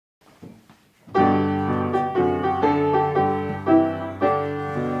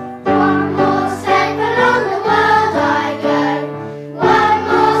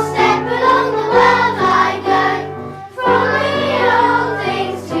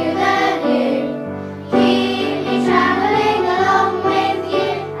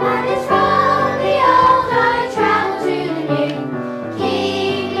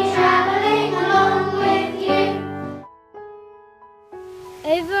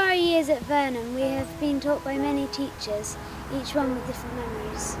our years at Vernham, we have been taught by many teachers, each one with different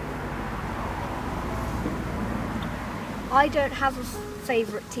memories. I don't have a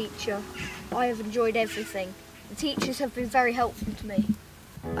favourite teacher. I have enjoyed everything. The teachers have been very helpful to me.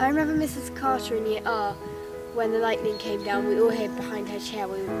 I remember Mrs. Carter in Year R. When the lightning came down, we all hid behind her chair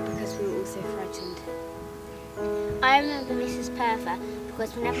because we were all so frightened. I remember Mrs. Purfer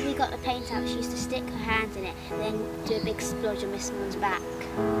because whenever we got the paint out, she used to stick her hand in it and then do a big splodge on Miss Swan's back.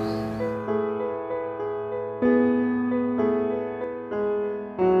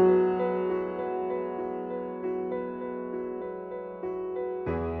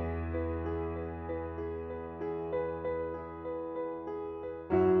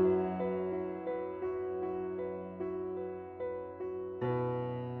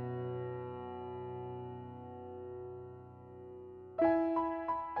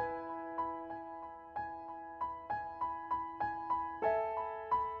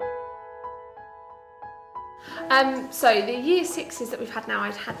 So the Year 6s that we've had now,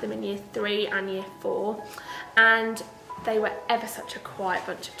 I'd had them in Year 3 and Year 4, and they were ever such a quiet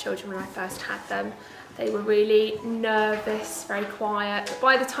bunch of children when I first had them. They were really nervous, very quiet, but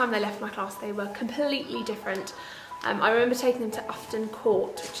by the time they left my class they were completely different. I remember taking them to Ufton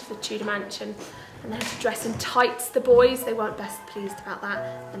Court, which is a Tudor mansion, and they had to dress in tights, the boys, they weren't best pleased about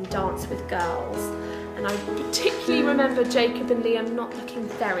that, and dance with girls. And I particularly remember Jacob and Liam not looking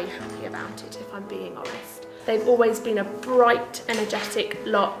very happy about it, if I'm being honest. They've always been a bright, energetic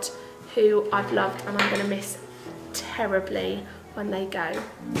lot who I've loved and I'm going to miss terribly when they go.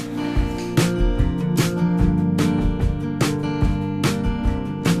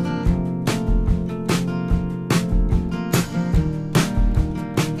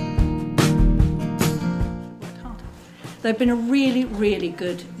 They've been a really, really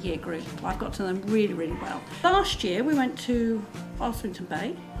good year group. I've got to know them really, really well. Last year we went to Oswington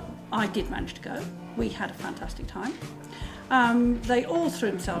Bay. I did manage to go. We had a fantastic time. They all threw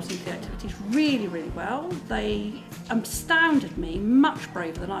themselves into the activities really, really well. They astounded me, much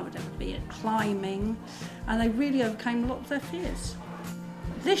braver than I would ever be at climbing, and they really overcame a lot of their fears.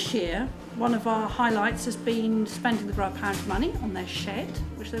 This year, one of our highlights has been spending the £1 money on their shed,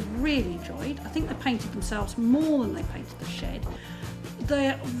 which they've really enjoyed. I think they painted themselves more than they painted the shed.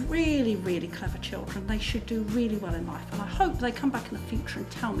 They're really, really clever children. They should do really well in life, and I hope they come back in the future and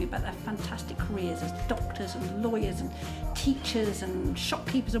tell me about their fantastic careers as doctors and lawyers and teachers and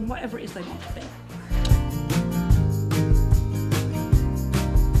shopkeepers and whatever it is they want to be.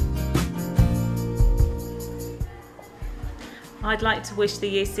 I'd like to wish the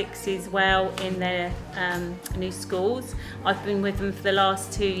Year 6s well in their new schools. I've been with them for the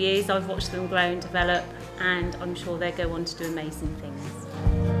last 2 years. I've watched them grow and develop, and I'm sure they'll go on to do amazing things.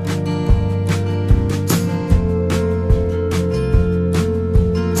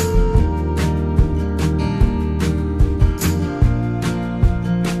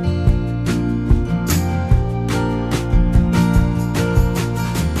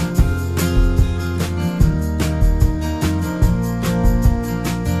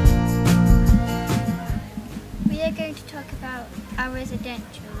 Our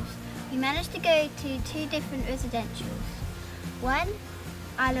residentials. We managed to go to 2 different residentials. One,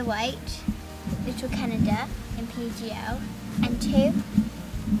 Isle of Wight, Little Canada in PGL, and 2,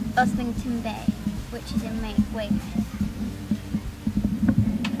 Oswington Bay, which is in Weymouth.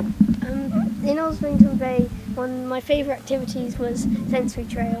 In Oswington Bay, one of my favourite activities was Sensory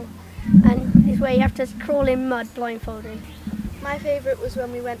Trail, and it's where you have to crawl in mud blindfolded. My favourite was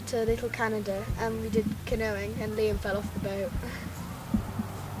when we went to Little Canada and we did canoeing and Liam fell off the boat.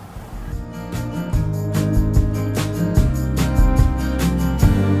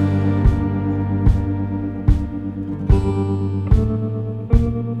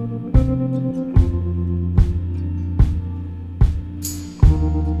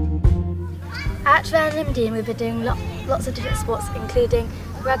 At Vernham Dean we've been doing lots of different sports, including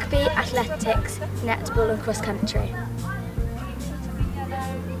rugby, athletics, netball and cross country.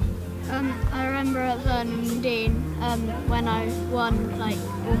 I remember at Vernham Dean when I won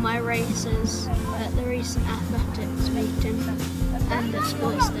all my races at the recent athletics meeting and at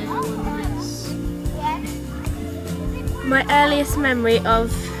sports day I won this. My earliest memory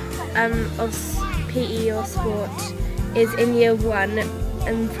of PE or sport is in Year 1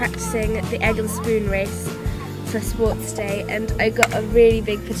 and practicing the egg and spoon race for sports day, and I got a really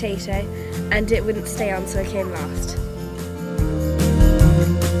big potato and it wouldn't stay on, so I came last.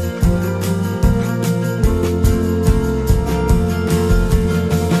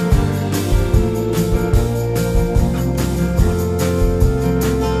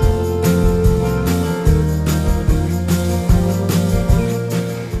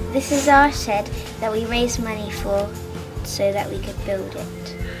 This is our shed that we raised money for so that we could build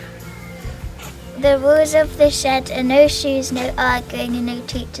it. The rules of the shed are no shoes, no arguing, and no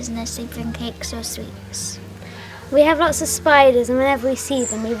teachers unless they bring cakes or sweets. We have lots of spiders, and whenever we see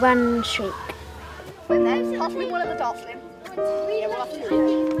them, we run and shriek. Pass me one of the darts, Lim. Yeah, we'll have to.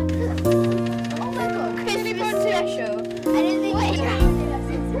 Oh my god, Chris, we brought to a show. I didn't think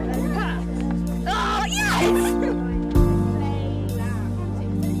Oh, yes!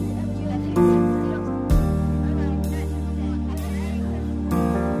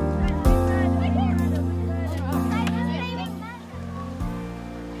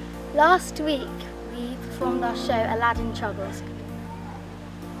 Last week, we performed our show, Aladdin Troubles.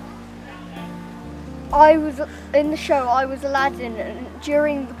 I was in the show, I was Aladdin, and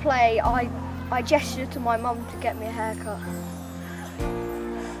during the play I gestured to my mum to get me a haircut.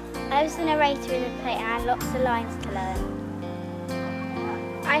 I was the narrator in the play and I had lots of lines to learn.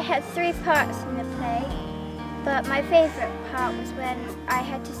 I had 3 parts in the play, but my favourite part was when I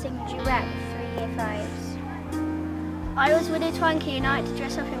had to sing a duet with 3 Year 5s. I was Willy Twanky and I had to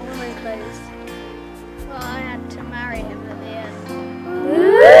dress up in woman clothes. Well, I had to marry him at the end. Woo!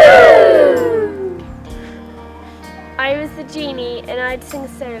 I was the genie and I had to sing a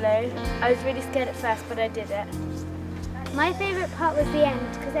solo. I was really scared at first, but I did it. My favourite part was the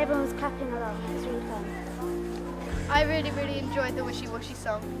end because everyone was clapping along. It was really fun. I really enjoyed the Wishy Washy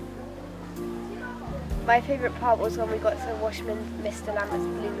song. My favourite part was when we got to wash Mr. Lambert's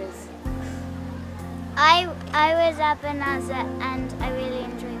bloomers. I was Ebenezer and I really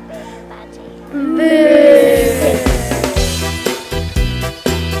enjoyed being a baddie. Boo!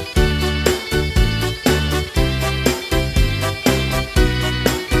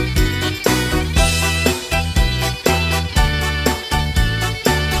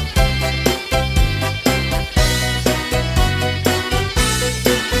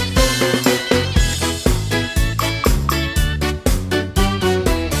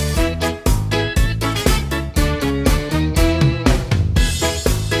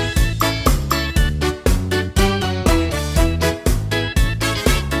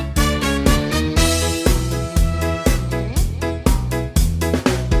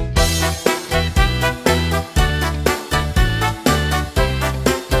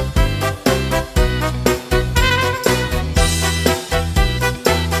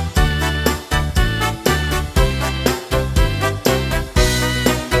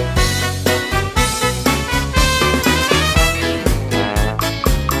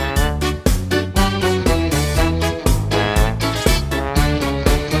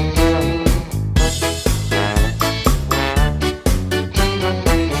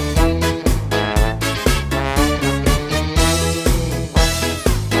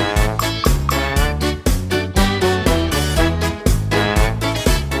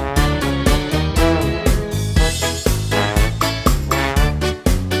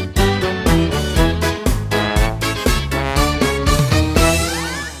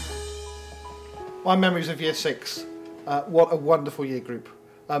 My memories of Year 6. What a wonderful year group.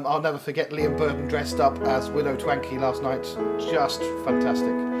 I'll never forget Liam Burden dressed up as Widow Twanky last night. Just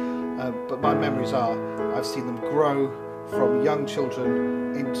fantastic. But my memories are, I've seen them grow from young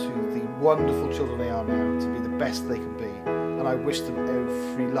children into the wonderful children they are now, to be the best they can be. And I wish them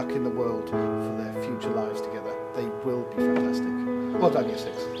every luck in the world for their future lives together. They will be fantastic. Well done, Year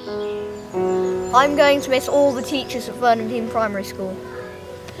 6. I'm going to miss all the teachers at Vernham Primary School.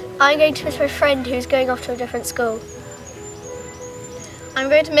 I'm going to miss my friend who's going off to a different school. I'm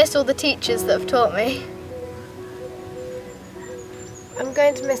going to miss all the teachers that have taught me. I'm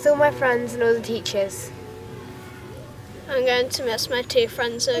going to miss all my friends and all the teachers. I'm going to miss my 2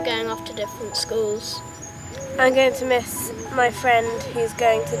 friends who are going off to different schools. I'm going to miss my friend who's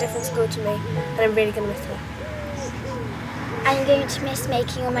going to a different school to me, and I'm really going to miss her. I'm going to miss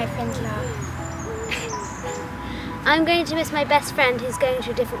making all my friends laugh. I'm going to miss my best friend who's going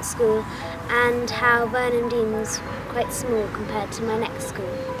to a different school and how Vernham Dean's quite small compared to my next school.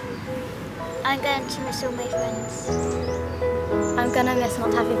 I'm going to miss all my friends. I'm going to miss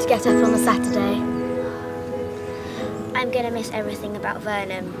not having to get up on a Saturday. I'm going to miss everything about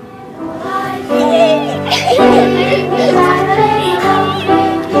Vernham.